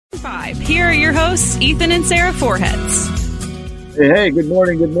5. Here are your hosts, Ethan and Sarah Foreheads. Hey, good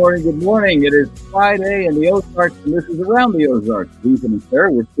morning, good morning, good morning. It is Friday in the Ozarks, and this is Around the Ozarks. Ethan and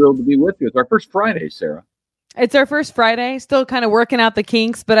Sarah, we're thrilled to be with you. It's our first Friday, Sarah. It's our first Friday. Still kind of working out the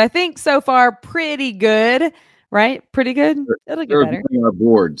kinks, but I think so far pretty good, right? Pretty good. It'll get better. Our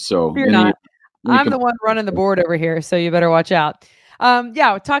board, so you're not. I'm the one running the board over here, so you better watch out.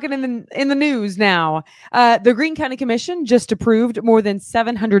 Talking in the news now. The Greene County Commission just approved more than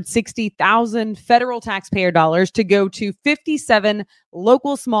 $760,000 federal taxpayer dollars to go to 57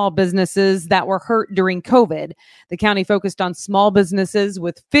 local small businesses that were hurt during COVID. The county focused on small businesses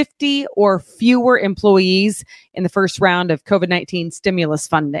with 50 or fewer employees in the first round of COVID-19 stimulus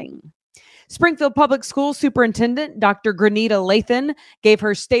funding. Springfield Public Schools Superintendent Dr. Granita Lathan gave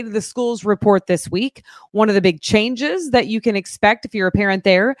her State of the Schools report this week. One of the big changes that you can expect if you're a parent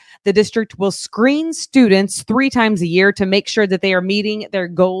there, the district will screen students 3 times a year to make sure that they are meeting their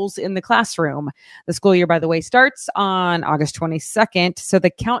goals in the classroom. The school year, by the way, starts on August 22nd, so the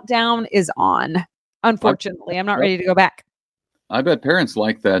countdown is on. Unfortunately, I'm not ready to go back. I bet parents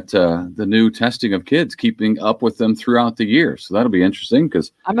like that, the new testing of kids, keeping up with them throughout the year. So that'll be interesting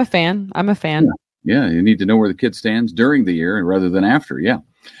because I'm a fan. Yeah, you need to know where the kid stands during the year rather than after. Yeah.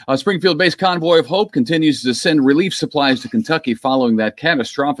 Springfield-based Convoy of Hope continues to send relief supplies to Kentucky following that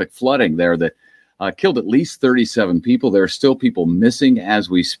catastrophic flooding there that killed at least 37 people. There are still people missing as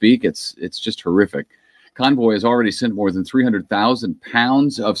we speak. It's just horrific. Convoy has already sent more than 300,000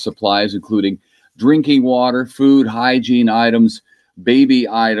 pounds of supplies, including drinking water, food, hygiene items, baby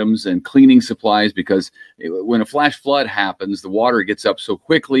items, and cleaning supplies, because when a flash flood happens, the water gets up so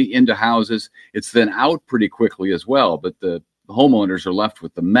quickly into houses. It's then out pretty quickly as well, but the homeowners are left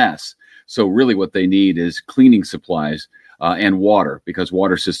with the mess. So really what they need is cleaning supplies and water, because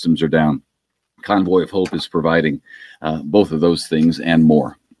water systems are down. Convoy of Hope is providing both of those things and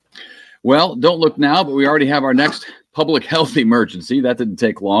more. Well, don't look now, but we already have our next public health emergency. That didn't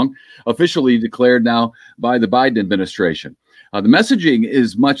take long. Officially declared now by the Biden administration. The messaging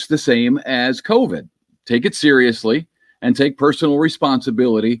is much the same as COVID. Take it seriously and take personal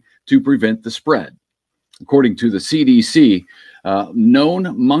responsibility to prevent the spread. According to the CDC, known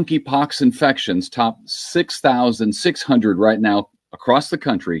monkeypox infections top 6,600 right now across the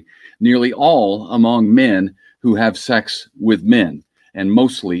country, nearly all among men who have sex with men, and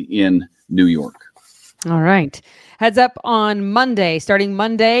mostly in New York. All right. Heads up on Monday. Starting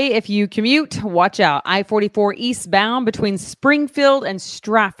Monday, if you commute, watch out. I-44 eastbound between Springfield and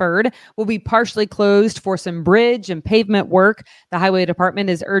Stratford will be partially closed for some bridge and pavement work. The Highway Department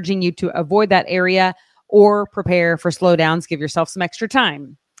is urging you to avoid that area or prepare for slowdowns. Give yourself some extra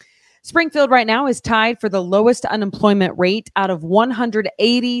time. Springfield right now is tied for the lowest unemployment rate out of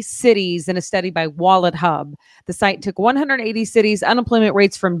 180 cities in a study by Wallet Hub. The site took 180 cities' unemployment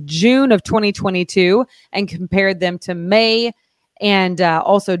rates from June of 2022 and compared them to May and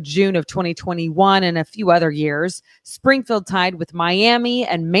also June of 2021 and a few other years. Springfield tied with Miami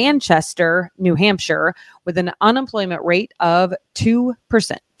and Manchester, New Hampshire, with an unemployment rate of 2%.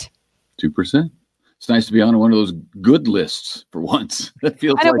 2%? It's nice to be on one of those good lists for once. That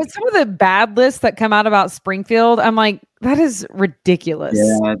feels I know, but some of the bad lists that come out about Springfield, I'm like, that is ridiculous.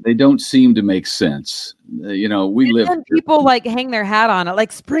 Yeah, they don't seem to make sense. We live. People like hang their hat on it.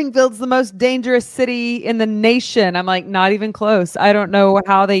 Like, Springfield's the most dangerous city in the nation. I'm like, not even close. I don't know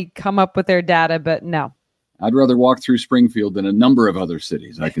how they come up with their data, but no. I'd rather walk through Springfield than a number of other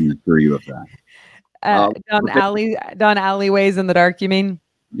cities. I can assure you of that. Down alleyways in the dark, you mean?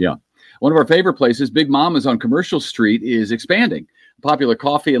 Yeah. One of our favorite places, Big Mama's on Commercial Street, is expanding. A popular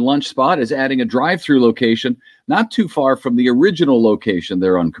coffee and lunch spot is adding a drive-through location not too far from the original location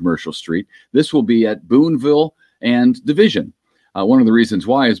there on Commercial Street. This will be at Boonville and Division. One of the reasons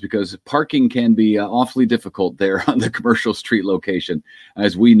why is because parking can be awfully difficult there on the Commercial Street location,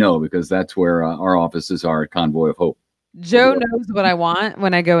 as we know, because that's where our offices are at Convoy of Hope. Joe knows what I want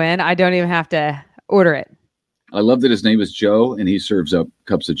when I go in. I don't even have to order it. I love that his name is Joe and he serves up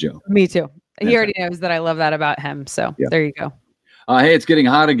cups of Joe. Me too. He already knows that I love that about him. So There you go. Hey, it's getting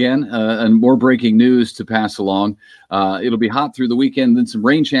hot again and more breaking news to pass along. It'll be hot through the weekend, then some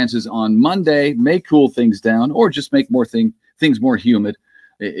rain chances on Monday may cool things down or just make more things more humid.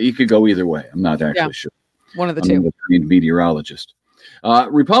 You could go either way. I'm not actually sure. One of the two. I'm a trained meteorologist.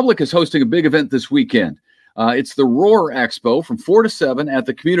 Republic is hosting a big event this weekend. It's the Roar Expo from 4 to 7 at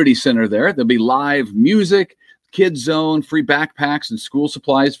the community center there. There'll be live music, kids zone, free backpacks and school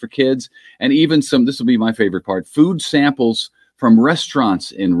supplies for kids, and even some, this will be my favorite part, food samples from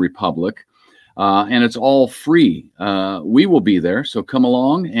restaurants in Republic. And it's all free. We will be there, so come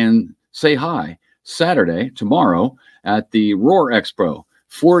along and say hi Saturday, tomorrow, at the Roar Expo.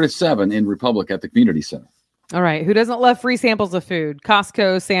 4 to 7 in Republic at the community center. All right. Who doesn't love free samples of food?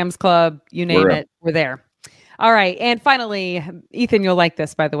 Costco, Sam's Club, you name it. We're there. All right. And finally, Ethan, you'll like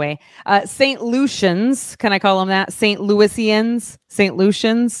this, by the way. St. Lucians. Can I call them that? St. Louisians? St.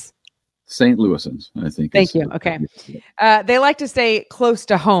 Lucians? St. Louisans, I think. Thank you. Okay. They like to stay close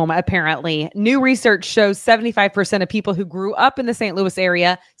to home, apparently. New research shows 75% of people who grew up in the St. Louis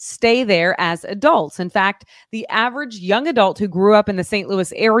area stay there as adults. In fact, the average young adult who grew up in the St.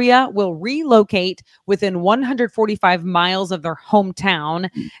 Louis area will relocate within 145 miles of their hometown,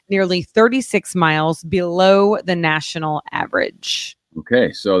 nearly 36 miles below the national average.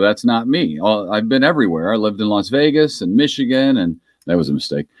 Okay, so that's not me. I've been everywhere. I lived in Las Vegas and Michigan, and that was a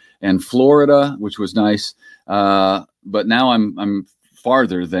mistake. And Florida, which was nice, but now I'm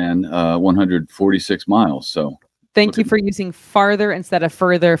farther than 146 miles. So thank you for using farther instead of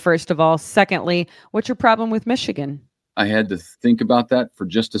further, first of all. Secondly, what's your problem with Michigan? I had to think about that for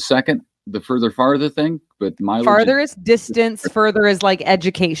just a second, the farther thing, but mileage. Farther is distance, further is like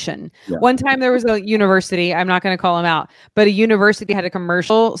education. Yeah. One time there was a university, I'm not going to call them out, but a university had a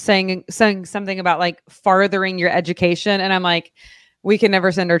commercial saying something about like farthering your education. And I'm like, we can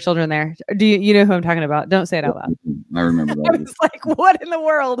never send our children there. Do you know who I'm talking about? Don't say it out loud. I remember that. I was like, what in the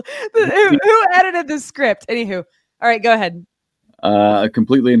world? Who edited this script? Anywho. All right, go ahead.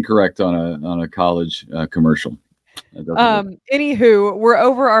 Completely incorrect on a college commercial. Anywho, we're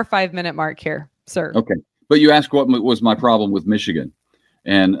over our 5-minute mark here, sir. Okay. But you asked what was my problem with Michigan.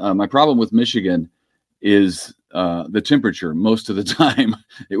 And my problem with Michigan is the temperature most of the time.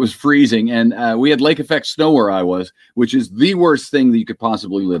 It was freezing, and we had lake effect snow where I was, which is the worst thing that you could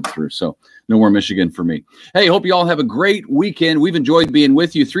possibly live through. So no more Michigan for me. Hey, hope you all have a great weekend. We've enjoyed being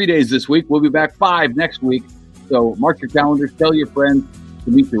with you 3 days this week. We'll be back 5 next week. So mark your calendars, tell your friends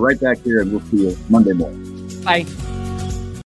to meet you right back here, and we'll see you Monday morning. Bye.